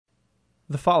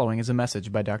The following is a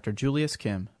message by Dr. Julius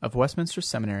Kim of Westminster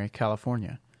Seminary,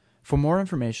 California. For more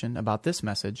information about this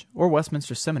message or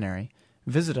Westminster Seminary,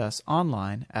 visit us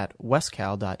online at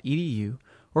westcal.edu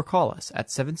or call us at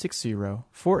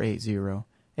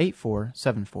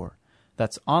 760-480-8474.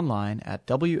 That's online at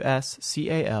wscal.edu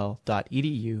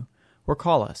or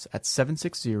call us at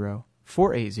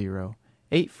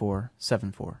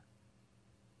 760-480-8474.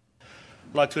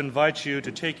 I'd like to invite you to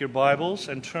take your Bibles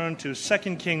and turn to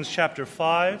 2 Kings chapter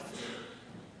 5.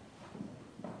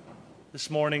 This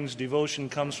morning's devotion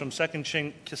comes from 2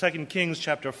 Kings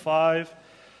chapter 5,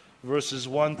 verses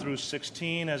 1 through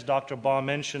 16. As Dr. Baugh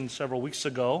mentioned several weeks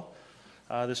ago,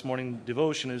 this morning's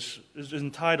devotion is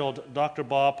entitled Dr.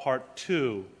 Baugh Part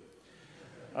 2.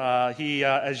 He,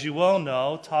 as you well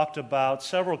know, talked about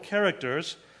several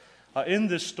characters in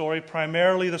this story,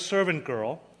 primarily the servant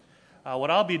girl.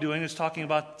 What I'll be doing is talking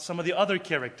about some of the other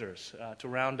characters to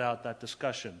round out that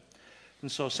discussion.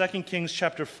 And so 2 Kings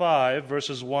chapter 5,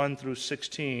 verses 1 through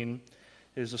 16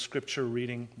 is the scripture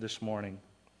reading this morning.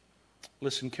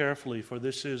 Listen carefully, for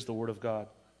this is the word of God.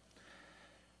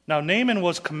 Now Naaman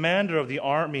was commander of the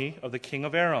army of the king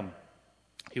of Aram.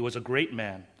 He was a great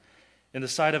man in the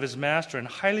sight of his master and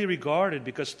highly regarded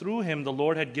because through him the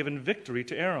Lord had given victory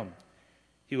to Aram.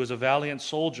 He was a valiant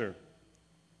soldier,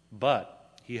 but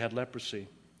he had leprosy.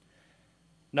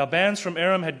 Now bands from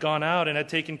Aram had gone out and had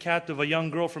taken captive a young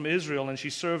girl from Israel, and she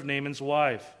served Naaman's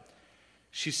wife.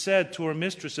 She said to her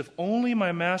mistress, "If only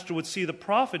my master would see the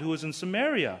prophet who is in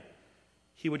Samaria,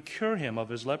 he would cure him of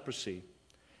his leprosy."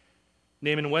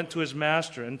 Naaman went to his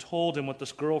master and told him what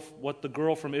the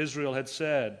girl from Israel had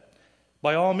said.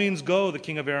 "By all means go," the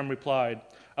king of Aram replied.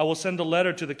 "I will send a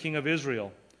letter to the king of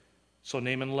Israel." So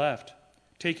Naaman left,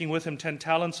 taking with him 10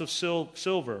 talents of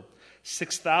silver,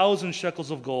 6,000 shekels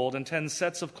of gold, and 10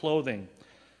 sets of clothing.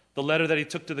 The letter that he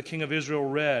took to the king of Israel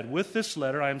read, "With this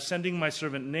letter I am sending my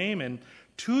servant Naaman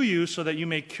to you so that you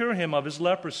may cure him of his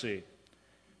leprosy."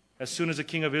 As soon as the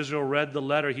king of Israel read the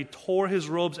letter, he tore his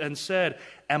robes and said,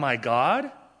 "Am I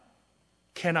God?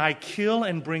 Can I kill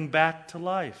and bring back to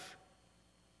life?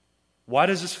 Why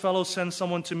does this fellow send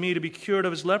someone to me to be cured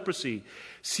of his leprosy?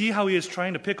 See how he is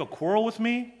trying to pick a quarrel with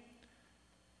me?"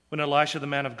 When Elisha, the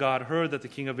man of God, heard that the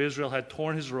king of Israel had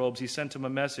torn his robes, he sent him a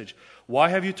message. "Why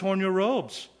have you torn your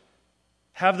robes?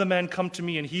 Have the man come to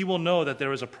me, and he will know that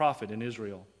there is a prophet in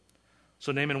Israel."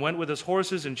 So Naaman went with his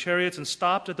horses and chariots and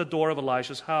stopped at the door of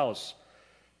Elisha's house.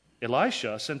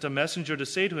 Elisha sent a messenger to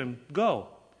say to him, "Go,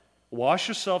 wash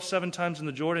yourself 7 times in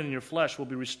the Jordan, and your flesh will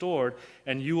be restored,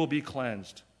 and you will be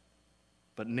cleansed."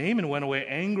 But Naaman went away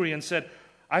angry and said,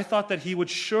 "I thought that he would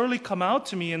surely come out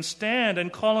to me and stand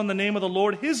and call on the name of the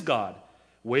Lord his God,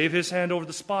 wave his hand over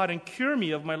the spot and cure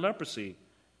me of my leprosy.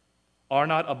 Are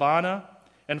not Abana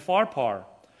and Pharpar,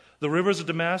 the rivers of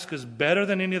Damascus, better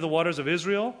than any of the waters of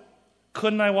Israel?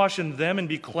 Couldn't I wash in them and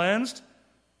be cleansed?"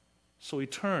 So he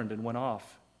turned and went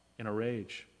off in a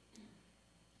rage.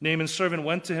 Naaman's servant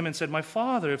went to him and said, "My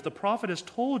father, if the prophet has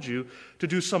told you to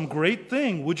do some great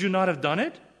thing, would you not have done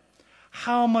it?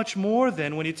 How much more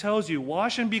then when he tells you,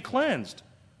 'Wash and be cleansed'?"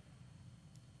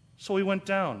 So he went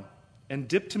down and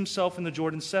dipped himself in the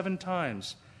Jordan 7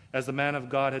 times, as the man of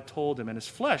God had told him, and his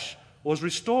flesh was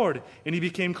restored, and he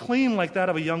became clean like that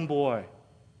of a young boy.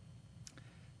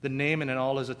 Then Naaman and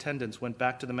all his attendants went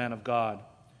back to the man of God.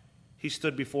 He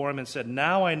stood before him and said,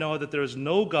 "Now I know that there is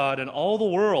no God in all the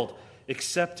world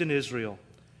except in Israel.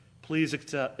 Please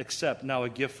accept now a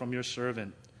gift from your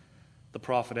servant." The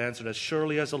prophet answered, "As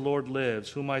surely as the Lord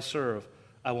lives, whom I serve,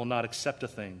 I will not accept a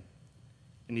thing."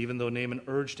 And even though Naaman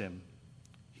urged him,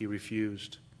 he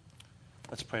refused.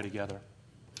 Let's pray together.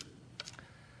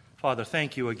 Father,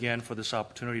 thank you again for this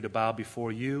opportunity to bow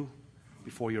before you,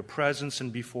 before your presence,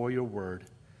 and before your word,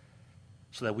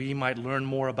 so that we might learn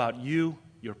more about you,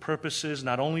 your purposes,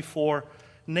 not only for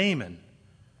Naaman,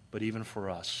 but even for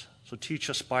us. So teach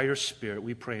us by your Spirit,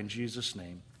 we pray in Jesus'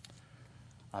 name.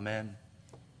 Amen.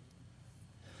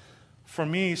 For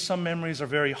me, some memories are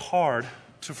very hard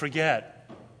to forget,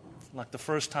 like the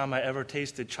first time I ever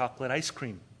tasted chocolate ice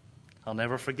cream. I'll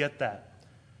never forget that.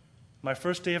 My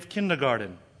first day of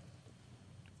kindergarten.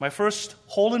 My first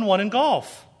hole-in-one in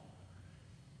golf.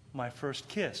 My first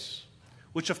kiss,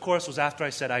 which of course was after I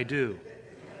said I do.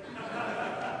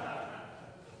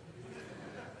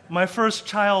 My first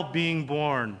child being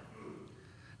born.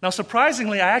 Now,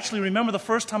 surprisingly, I actually remember the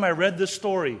first time I read this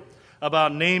story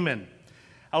about Naaman.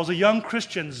 I was a young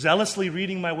Christian zealously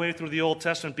reading my way through the Old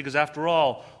Testament because, after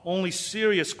all, only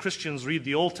serious Christians read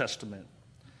the Old Testament.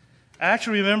 I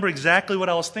actually remember exactly what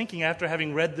I was thinking after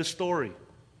having read this story.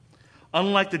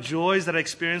 Unlike the joys that I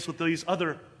experienced with these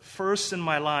other firsts in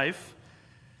my life,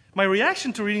 My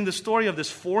reaction to reading the story of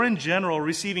this foreign general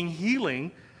receiving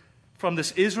healing from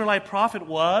this Israelite prophet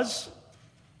was,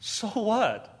 so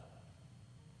what?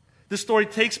 This story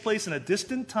takes place in a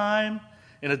distant time,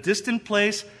 in a distant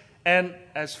place, and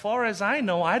as far as I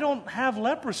know, I don't have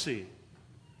leprosy.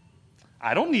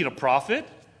 I don't need a prophet.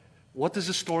 What does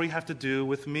this story have to do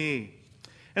with me?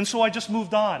 And so I just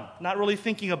moved on, not really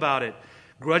thinking about it.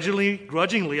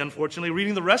 Grudgingly, unfortunately,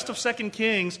 reading the rest of 2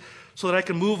 Kings so that I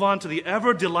can move on to the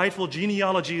ever-delightful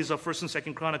genealogies of 1st and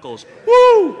 2nd Chronicles.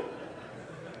 Woo!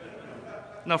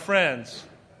 Now, friends,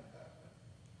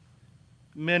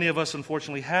 many of us,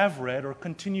 unfortunately, have read or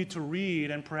continue to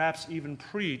read and perhaps even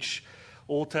preach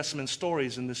Old Testament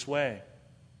stories in this way.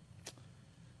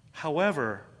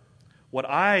 However, what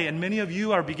I and many of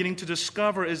you are beginning to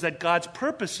discover is that God's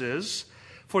purposes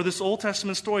for this Old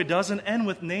Testament story doesn't end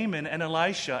with Naaman and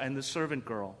Elisha and the servant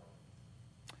girl,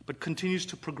 but continues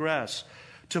to progress,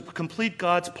 to complete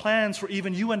God's plans for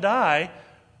even you and I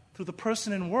through the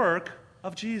person and work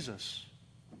of Jesus.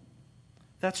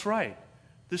 That's right.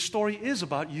 This story is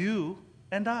about you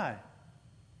and I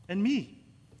and me.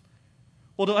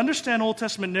 Well, to understand Old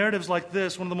Testament narratives like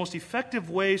this, one of the most effective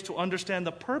ways to understand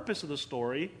the purpose of the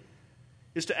story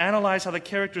is to analyze how the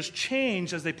characters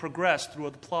change as they progress through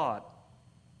the plot.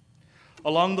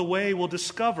 Along the way, we'll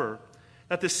discover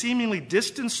that the seemingly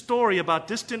distant story about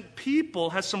distant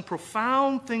people has some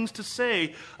profound things to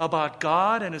say about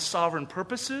God and His sovereign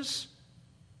purposes,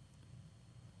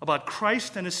 about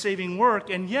Christ and His saving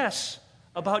work, and yes,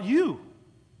 about you.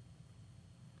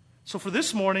 So for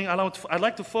this morning, I'd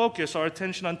like to focus our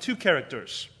attention on two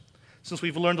characters. Since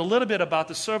we've learned a little bit about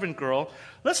the servant girl,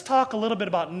 let's talk a little bit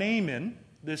about Naaman,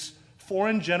 this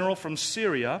foreign general from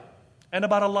Syria, and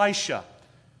about Elisha,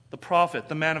 the prophet,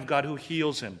 the man of God who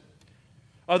heals him.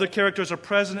 Other characters are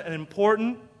present and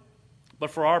important,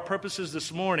 but for our purposes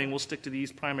this morning, we'll stick to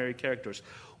these primary characters.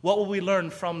 What will we learn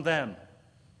from them?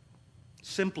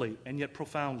 Simply and yet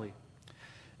profoundly.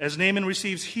 As Naaman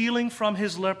receives healing from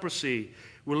his leprosy,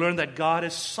 we learn that God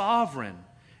is sovereign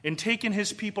in taking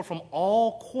His people from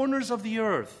all corners of the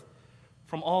earth,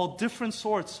 from all different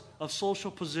sorts of social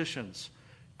positions,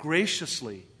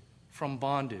 graciously from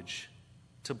bondage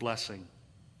to blessing.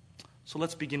 So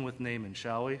let's begin with Naaman,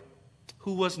 shall we?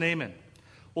 Who was Naaman?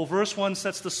 Well, verse 1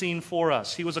 sets the scene for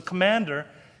us. He was a commander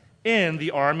in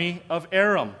the army of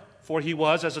Aram, for he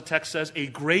was, as the text says, a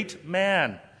great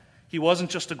man. He wasn't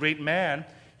just a great man,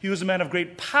 he was a man of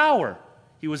great power.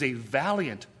 He was a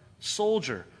valiant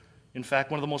soldier. In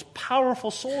fact, one of the most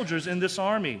powerful soldiers in this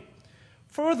army.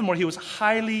 Furthermore, he was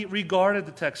highly regarded,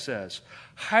 the text says.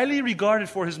 Highly regarded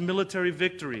for his military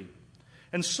victory.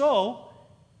 And so,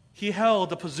 he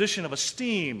held a position of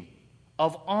esteem,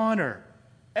 of honor.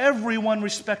 Everyone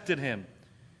respected him.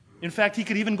 In fact, he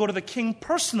could even go to the king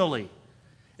personally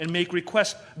and make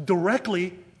requests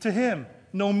directly to him.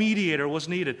 No mediator was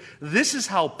needed. This is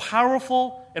how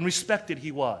powerful and respected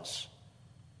he was.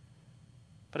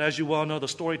 But as you well know, the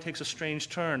story takes a strange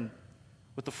turn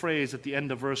with the phrase at the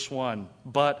end of verse 1,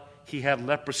 but he had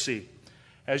leprosy.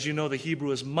 As you know, the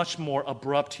Hebrew is much more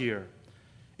abrupt here.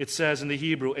 It says in the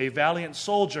Hebrew, a valiant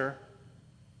soldier,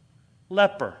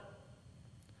 leper.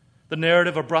 The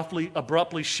narrative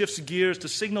abruptly shifts gears to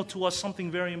signal to us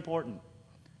something very important.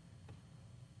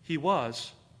 He was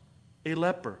a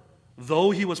leper.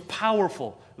 Though he was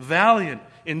powerful, valiant,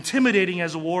 intimidating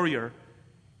as a warrior,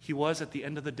 he was at the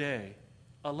end of the day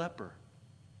a leper.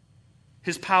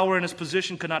 His power and his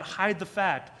position could not hide the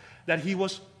fact that he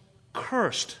was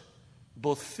cursed,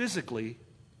 both physically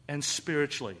and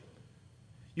spiritually.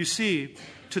 You see,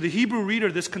 to the Hebrew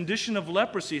reader, this condition of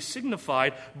leprosy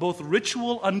signified both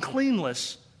ritual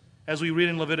uncleanness, as we read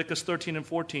in Leviticus 13 and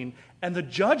 14, and the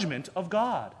judgment of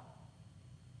God.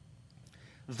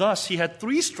 Thus, he had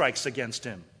 3 strikes against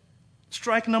him.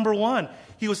 Strike number 1,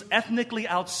 he was ethnically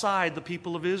outside the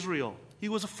people of Israel. He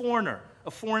was a foreigner,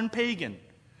 a foreign pagan.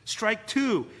 Strike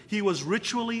 2, he was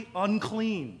ritually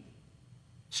unclean.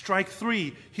 Strike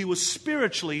 3, he was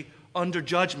spiritually under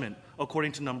judgment,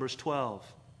 according to Numbers 12.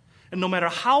 And no matter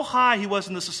how high he was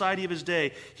in the society of his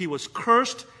day, he was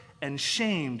cursed and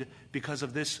shamed because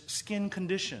of this skin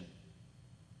condition.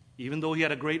 Even though he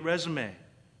had a great resume,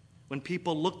 when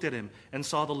people looked at him and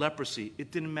saw the leprosy,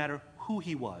 it didn't matter who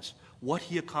he was, what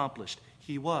he accomplished.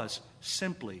 He was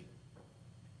simply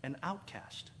an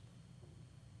outcast.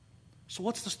 So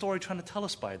what's the story trying to tell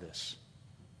us by this?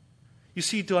 You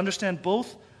see, to understand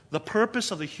both the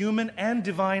purpose of the human and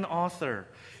divine author,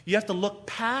 you have to look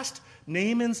past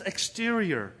Naaman's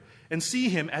exterior and see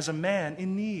him as a man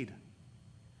in need.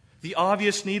 The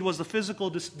obvious need was the physical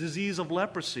disease of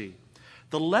leprosy.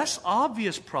 The less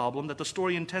obvious problem that the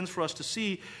story intends for us to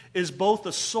see is both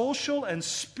the social and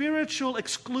spiritual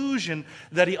exclusion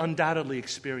that he undoubtedly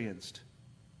experienced.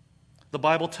 The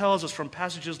Bible tells us from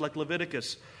passages like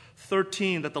Leviticus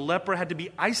 13 that the leper had to be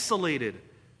isolated,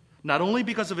 not only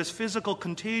because of his physical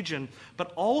contagion,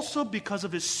 but also because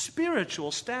of his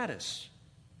spiritual status.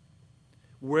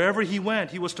 Wherever he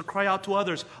went, he was to cry out to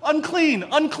others, "Unclean,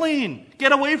 unclean,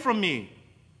 get away from me."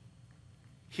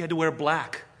 He had to wear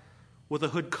black with a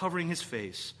hood covering his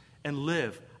face and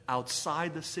live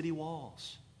outside the city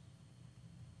walls.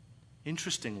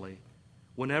 Interestingly,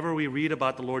 whenever we read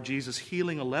about the Lord Jesus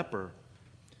healing a leper,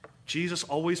 Jesus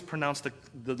always pronounced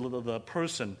the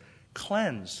person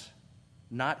cleansed,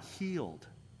 not healed.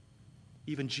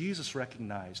 Even Jesus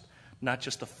recognized not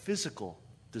just the physical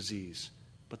disease,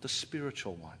 but the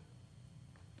spiritual one.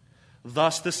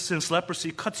 Thus, since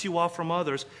leprosy cuts you off from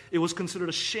others, it was considered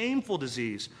a shameful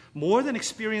disease. More than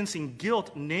experiencing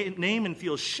guilt, Naaman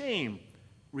feels shame,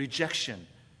 rejection,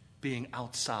 being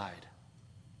outside.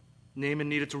 Naaman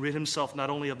needed to rid himself not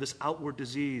only of this outward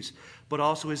disease, but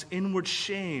also his inward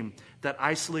shame that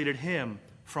isolated him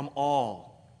from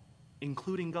all,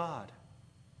 including God.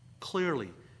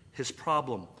 Clearly, his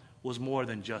problem was more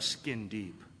than just skin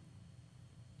deep.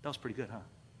 That was pretty good, huh?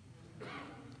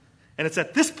 And it's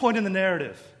at this point in the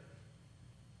narrative,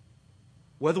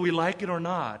 whether we like it or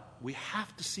not, we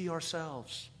have to see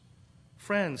ourselves.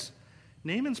 Friends,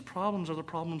 Naaman's problems are the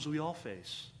problems we all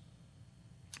face.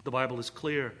 The Bible is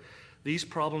clear. These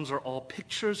problems are all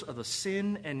pictures of the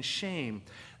sin and shame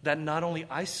that not only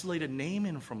isolated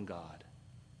Naaman from God,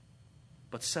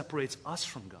 but separates us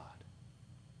from God.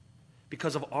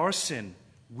 Because of our sin,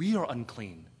 we are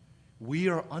unclean. We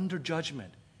are under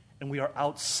judgment. And we are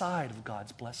outside of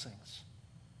God's blessings.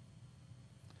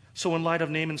 So in light of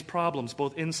Naaman's problems,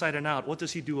 both inside and out, what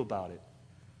does he do about it?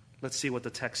 Let's see what the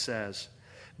text says.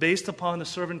 Based upon the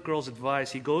servant girl's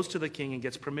advice, he goes to the king and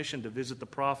gets permission to visit the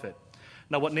prophet.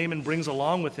 Now what Naaman brings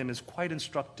along with him is quite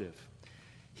instructive.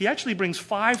 He actually brings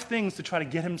 5 things to try to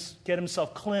get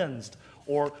himself cleansed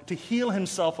or to heal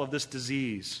himself of this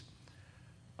disease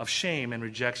of shame and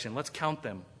rejection. Let's count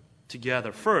them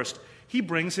together. First, he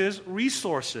brings his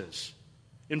resources.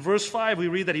 In verse 5, we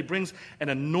read that he brings an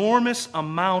enormous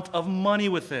amount of money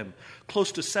with him,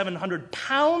 close to 700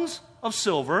 pounds of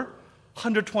silver,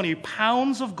 120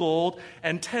 pounds of gold,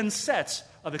 and 10 sets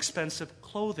of expensive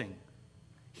clothing.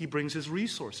 He brings his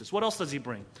resources. What else does he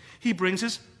bring? He brings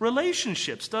his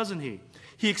relationships, doesn't he?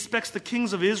 He expects the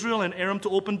kings of Israel and Aram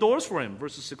to open doors for him,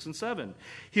 verses 6 and 7.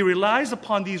 He relies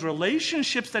upon these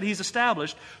relationships that he's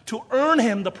established to earn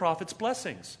him the prophet's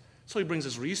blessings. So he brings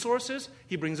his resources,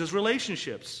 he brings his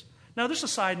relationships. Now, there's a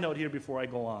side note here before I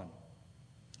go on.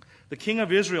 The king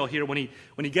of Israel here, when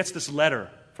he gets this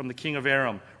letter from the king of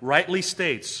Aram, rightly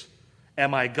states,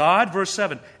 "Am I God?" Verse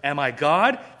 7, "Am I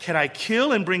God? Can I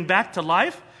kill and bring back to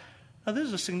life?" Now, this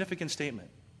is a significant statement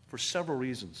for several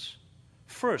reasons.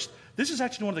 First, this is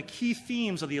actually one of the key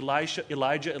themes of the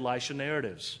Elijah-Elisha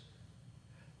narratives.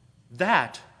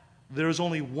 That there is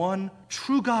only one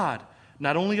true God,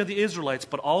 not only of the Israelites,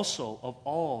 but also of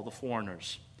all the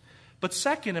foreigners. But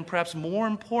second, and perhaps more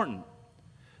important,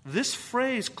 this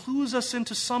phrase clues us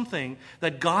into something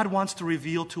that God wants to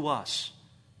reveal to us.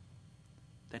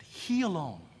 That He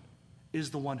alone is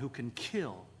the one who can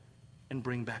kill and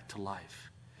bring back to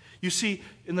life. You see,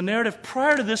 in the narrative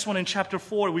prior to this one in chapter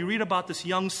 4, we read about this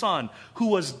young son who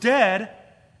was dead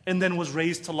and then was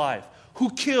raised to life.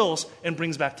 Who kills and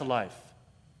brings back to life?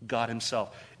 God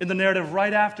Himself. In the narrative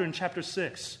right after, in chapter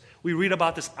 6, we read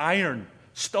about this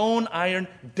stone iron,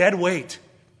 dead weight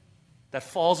that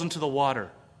falls into the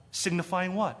water,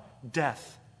 signifying what?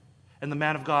 Death. And the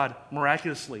man of God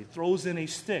miraculously throws in a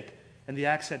stick, and the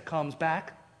axe head comes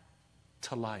back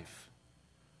to life.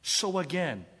 So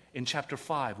again, in chapter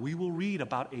 5, we will read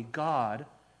about a God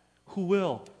who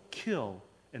will kill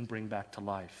and bring back to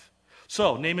life.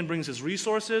 So, Naaman brings his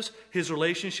resources, his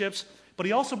relationships, but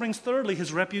he also brings, thirdly,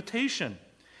 his reputation.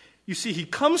 You see, he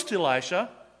comes to Elisha,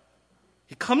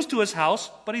 he comes to his house,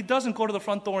 but he doesn't go to the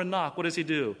front door and knock. What does he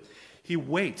do? He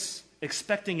waits,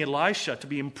 expecting Elisha to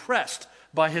be impressed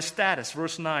by his status.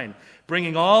 Verse 9,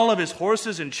 bringing all of his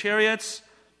horses and chariots.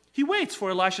 He waits for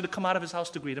Elisha to come out of his house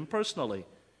to greet him personally,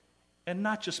 and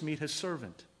not just meet his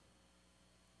servant.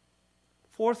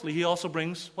 Fourthly, he also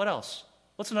brings, what else?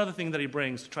 What's another thing that he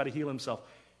brings to try to heal himself?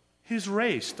 His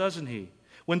race, doesn't he?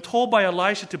 When told by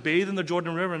Elisha to bathe in the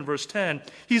Jordan River in verse 10,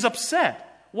 he's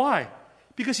upset. Why?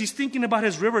 Because he's thinking about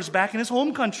his rivers back in his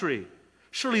home country.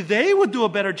 Surely they would do a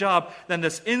better job than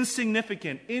this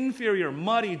insignificant, inferior,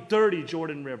 muddy, dirty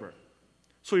Jordan River.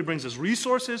 So he brings his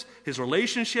resources, his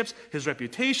relationships, his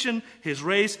reputation, his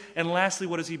race, and lastly,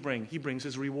 what does he bring? He brings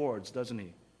his rewards, doesn't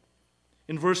he?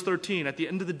 In verse 13, at the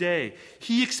end of the day,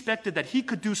 he expected that he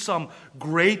could do some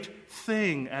great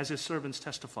thing, as his servants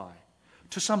testify,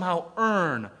 to somehow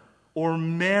earn or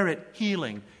merit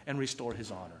healing and restore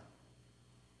his honor.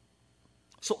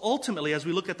 So ultimately, as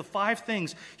we look at the 5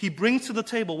 things he brings to the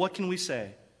table, what can we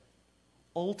say?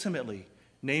 Ultimately,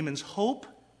 Naaman's hope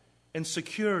and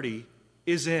security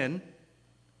is in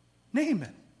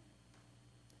Naaman.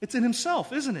 It's in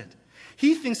himself, isn't it?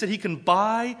 He thinks that he can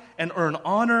buy and earn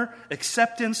honor,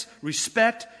 acceptance,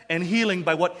 respect, and healing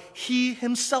by what he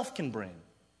himself can bring.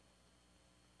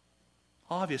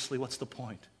 Obviously, what's the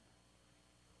point?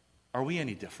 Are we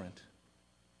any different?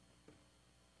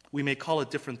 We may call it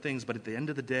different things, but at the end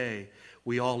of the day,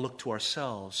 we all look to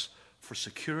ourselves for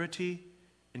security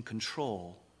and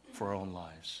control for our own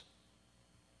lives.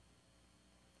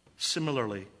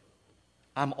 Similarly,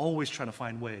 I'm always trying to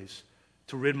find ways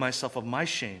to rid myself of my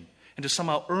shame and to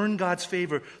somehow earn God's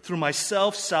favor through my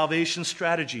self-salvation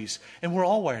strategies. And we're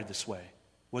all wired this way,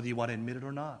 whether you want to admit it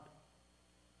or not.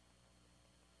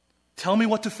 Tell me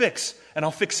what to fix, and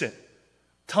I'll fix it.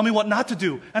 Tell me what not to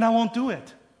do, and I won't do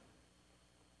it.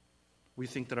 We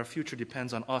think that our future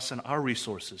depends on us and our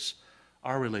resources,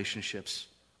 our relationships,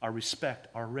 our respect,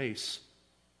 our race,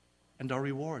 and our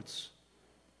rewards.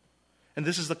 And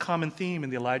this is the common theme in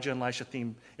the Elijah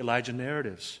and Elijah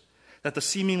narratives, that the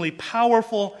seemingly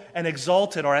powerful and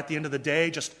exalted are at the end of the day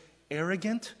just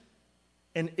arrogant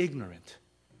and ignorant.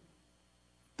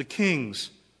 The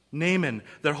kings, Naaman,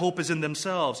 their hope is in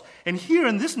themselves. And here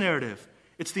in this narrative,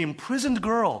 it's the imprisoned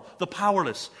girl, the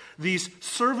powerless, these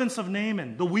servants of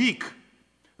Naaman, the weak.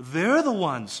 They're the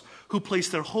ones who place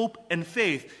their hope and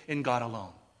faith in God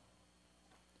alone.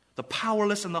 The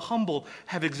powerless and the humble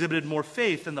have exhibited more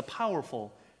faith than the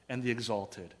powerful and the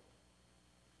exalted.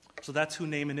 So that's who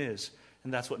Naaman is,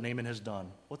 and that's what Naaman has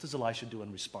done. What does Elisha do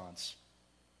in response?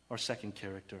 Our second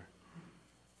character.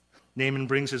 Naaman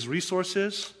brings his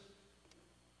resources.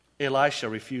 Elisha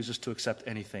refuses to accept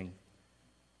anything.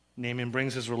 Naaman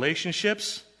brings his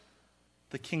relationships.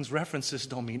 The king's references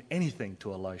don't mean anything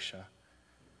to Elisha.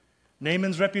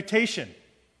 Naaman's reputation.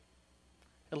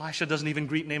 Elisha doesn't even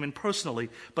greet Naaman personally,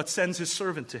 but sends his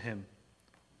servant to him.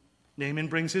 Naaman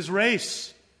brings his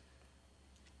race.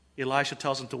 Elisha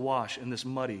tells him to wash in this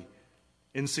muddy,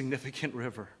 insignificant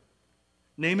river.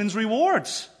 Naaman's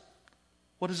rewards.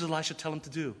 What does Elisha tell him to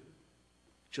do?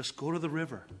 Just go to the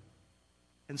river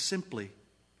and simply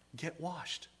get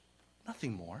washed.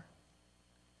 Nothing more.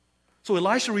 So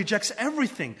Elisha rejects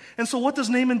everything. And so what does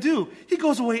Naaman do? He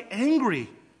goes away angry.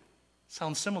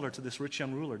 Sounds similar to this rich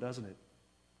young ruler, doesn't it?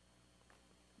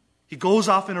 He goes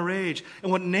off in a rage.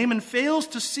 And what Naaman fails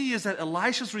to see is that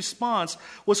Elisha's response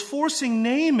was forcing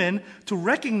Naaman to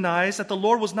recognize that the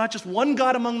Lord was not just one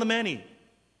God among the many.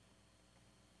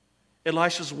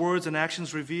 Elisha's words and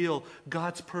actions reveal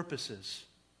God's purposes.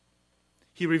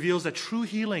 He reveals that true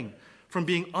healing from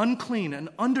being unclean and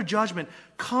under judgment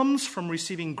comes from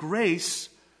receiving grace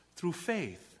through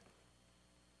faith.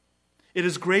 It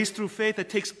is grace through faith that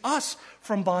takes us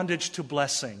from bondage to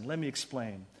blessing. Let me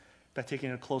explain by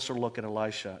taking a closer look at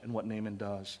Elisha and what Naaman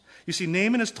does. You see,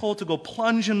 Naaman is told to go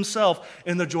plunge himself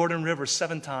in the Jordan River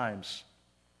 7 times.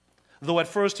 Though at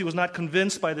first he was not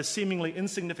convinced by the seemingly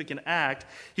insignificant act,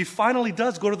 he finally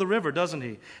does go to the river, doesn't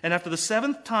he? And after the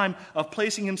 7th time of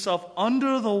placing himself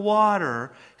under the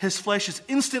water, his flesh is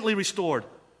instantly restored.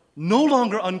 No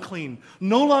longer unclean,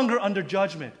 no longer under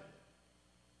judgment,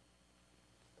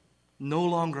 no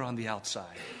longer on the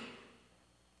outside.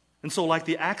 And so, like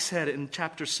the axe head in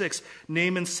chapter 6,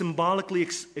 Naaman symbolically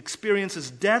experiences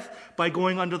death by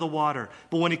going under the water.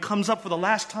 But when he comes up for the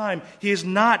last time, he is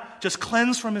not just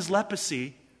cleansed from his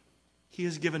leprosy, he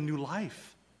is given new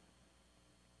life.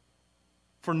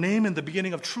 For Naaman, the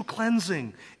beginning of true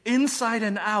cleansing, inside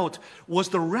and out, was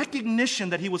the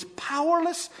recognition that he was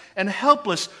powerless and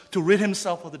helpless to rid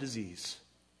himself of the disease.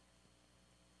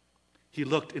 He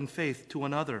looked in faith to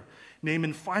another.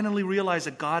 Naaman finally realized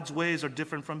that God's ways are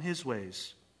different from his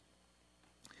ways.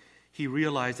 He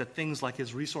realized that things like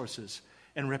his resources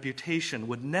and reputation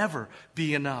would never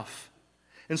be enough.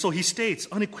 And so he states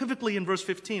unequivocally in verse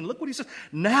 15, look what he says,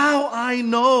 "Now I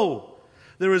know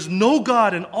there is no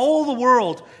God in all the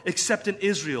world except in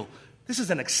Israel." This is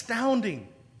an astounding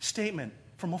statement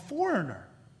from a foreigner.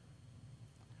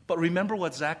 But remember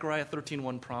what Zechariah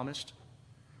 13:1 promised?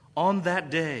 On that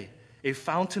day, a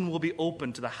fountain will be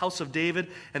opened to the house of David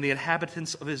and the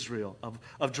inhabitants of Israel,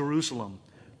 of Jerusalem,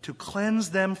 to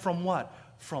cleanse them from what?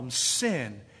 From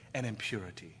sin and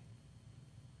impurity.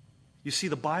 You see,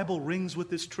 the Bible rings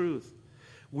with this truth.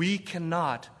 We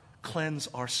cannot cleanse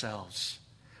ourselves.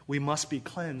 We must be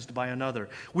cleansed by another.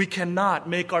 We cannot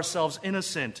make ourselves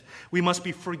innocent. We must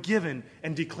be forgiven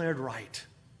and declared right.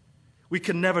 We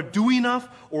can never do enough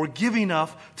or give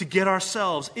enough to get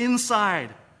ourselves inside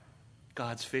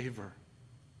God's favor.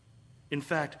 In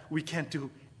fact, we can't do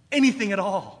anything at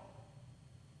all.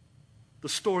 The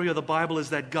story of the Bible is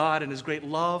that God, in His great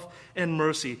love and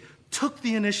mercy, took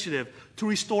the initiative to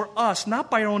restore us, not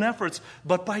by our own efforts,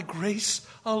 but by grace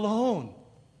alone.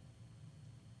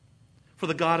 For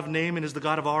the God of Naaman is the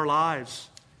God of our lives,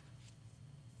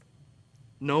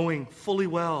 knowing fully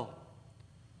well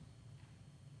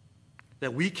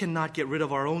that we cannot get rid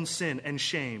of our own sin and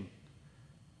shame.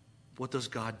 What does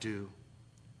God do?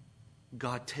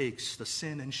 God takes the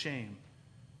sin and shame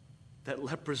that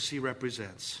leprosy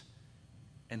represents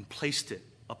and placed it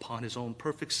upon His own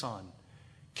perfect Son,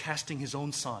 casting His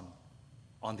own Son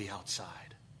on the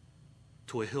outside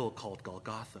to a hill called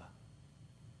Golgotha.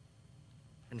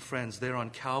 And friends, there on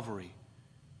Calvary,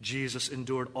 Jesus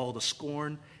endured all the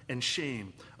scorn and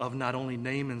shame of not only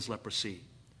Naaman's leprosy,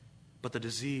 but the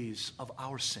disease of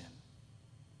our sin.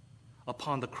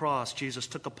 Upon the cross, Jesus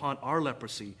took upon our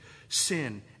leprosy,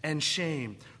 sin, and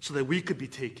shame so that we could be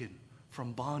taken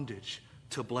from bondage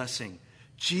to blessing.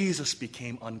 Jesus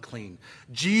became unclean.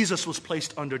 Jesus was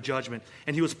placed under judgment,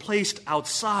 and He was placed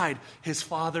outside His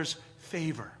Father's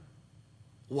favor.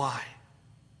 Why?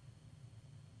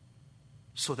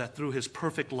 So that through His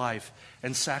perfect life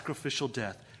and sacrificial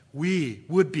death, we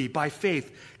would be, by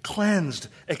faith, cleansed,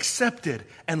 accepted,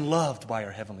 and loved by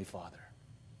our Heavenly Father.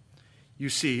 You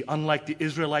see, unlike the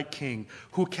Israelite king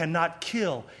who cannot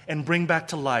kill and bring back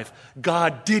to life,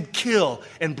 God did kill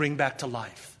and bring back to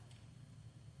life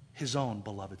His own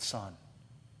beloved Son,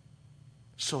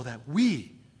 so that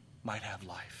we might have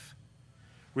life.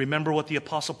 Remember what the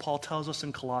Apostle Paul tells us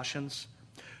in Colossians?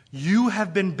 You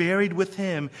have been buried with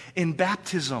Him in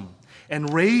baptism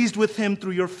and raised with Him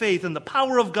through your faith in the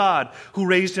power of God who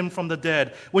raised Him from the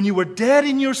dead. When you were dead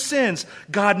in your sins,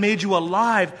 God made you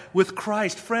alive with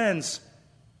Christ. Friends,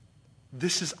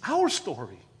 this is our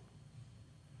story.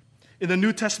 In the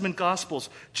New Testament Gospels,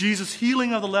 Jesus'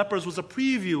 healing of the lepers was a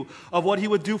preview of what He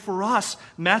would do for us.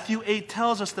 Matthew 8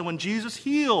 tells us that when Jesus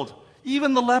healed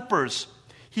even the lepers,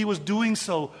 He was doing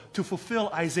so to fulfill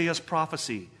Isaiah's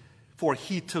prophecy. For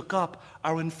He took up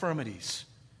our infirmities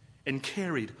and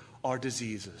carried our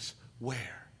diseases.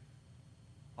 Where?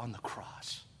 On the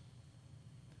cross.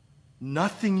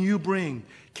 Nothing you bring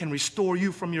can restore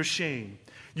you from your shame,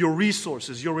 your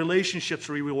resources, your relationships,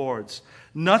 or rewards.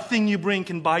 Nothing you bring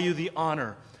can buy you the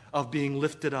honor of being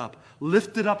lifted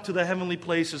up to the heavenly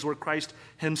places where Christ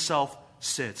Himself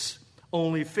sits.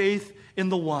 Only faith in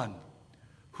the one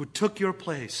who took your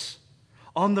place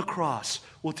on the cross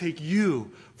will take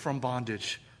you from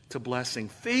bondage to blessing.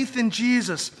 Faith in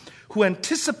Jesus, who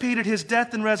anticipated His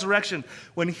death and resurrection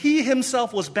when He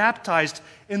Himself was baptized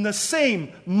in the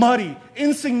same muddy,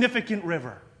 insignificant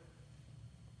river.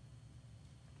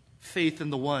 Faith in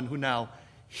the one who now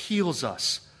heals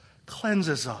us,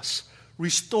 cleanses us,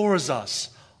 restores us,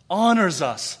 honors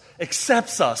us,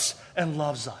 accepts us, and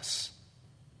loves us.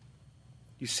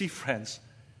 You see, friends,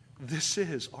 this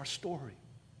is our story.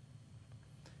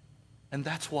 And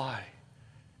that's why,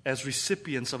 as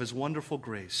recipients of His wonderful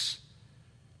grace,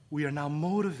 we are now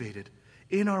motivated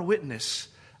in our witness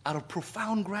out of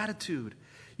profound gratitude.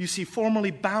 You see,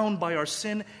 formerly bound by our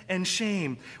sin and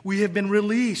shame, we have been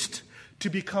released to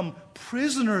become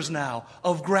prisoners now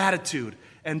of gratitude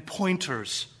and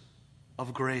pointers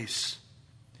of grace.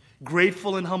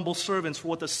 Grateful and humble servants for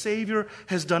what the Savior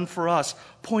has done for us,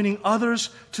 pointing others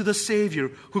to the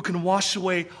Savior who can wash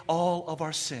away all of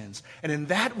our sins. And in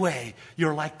that way,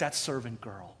 you're like that servant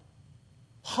girl.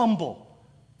 Humble,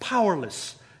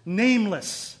 powerless,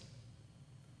 nameless.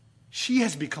 She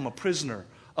has become a prisoner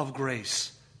of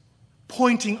grace,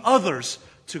 pointing others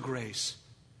to grace.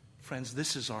 Friends,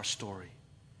 this is our story,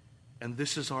 and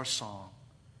this is our song,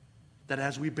 that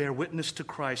as we bear witness to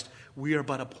Christ, we are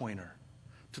but a pointer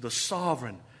to the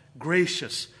sovereign,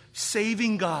 gracious,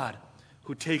 saving God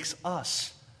who takes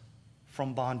us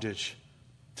from bondage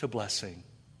to blessing.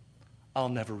 I'll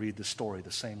never read the story the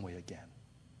same way again.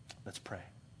 Let's pray.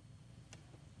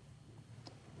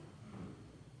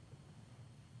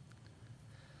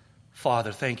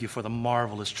 Father, thank You for the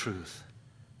marvelous truth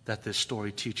that this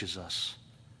story teaches us.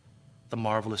 The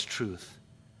marvelous truth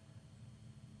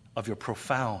of Your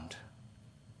profound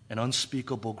and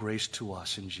unspeakable grace to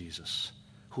us in Jesus,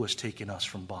 who has taken us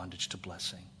from bondage to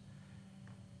blessing.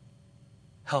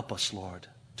 Help us, Lord,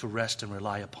 to rest and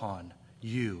rely upon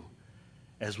You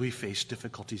as we face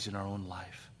difficulties in our own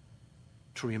life,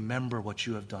 to remember what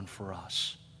You have done for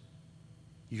us,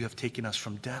 You have taken us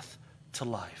from death to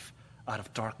life, out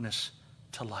of darkness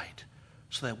to light,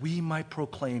 so that we might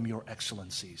proclaim your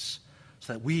excellencies,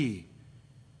 so that we,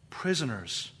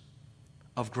 prisoners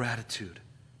of gratitude,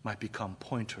 might become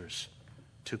pointers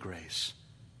to grace.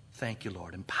 Thank you,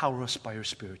 Lord. Empower us by your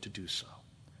Spirit to do so.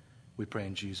 We pray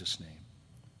in Jesus' name.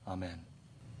 Amen.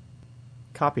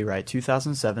 Copyright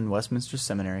 2007 Westminster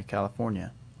Seminary,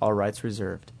 California. All rights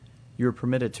reserved. You are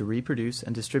permitted to reproduce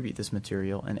and distribute this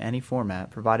material in any format,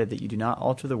 provided that you do not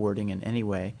alter the wording in any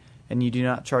way, and you do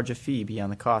not charge a fee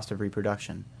beyond the cost of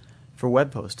reproduction. For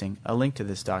web posting, a link to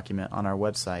this document on our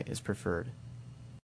website is preferred.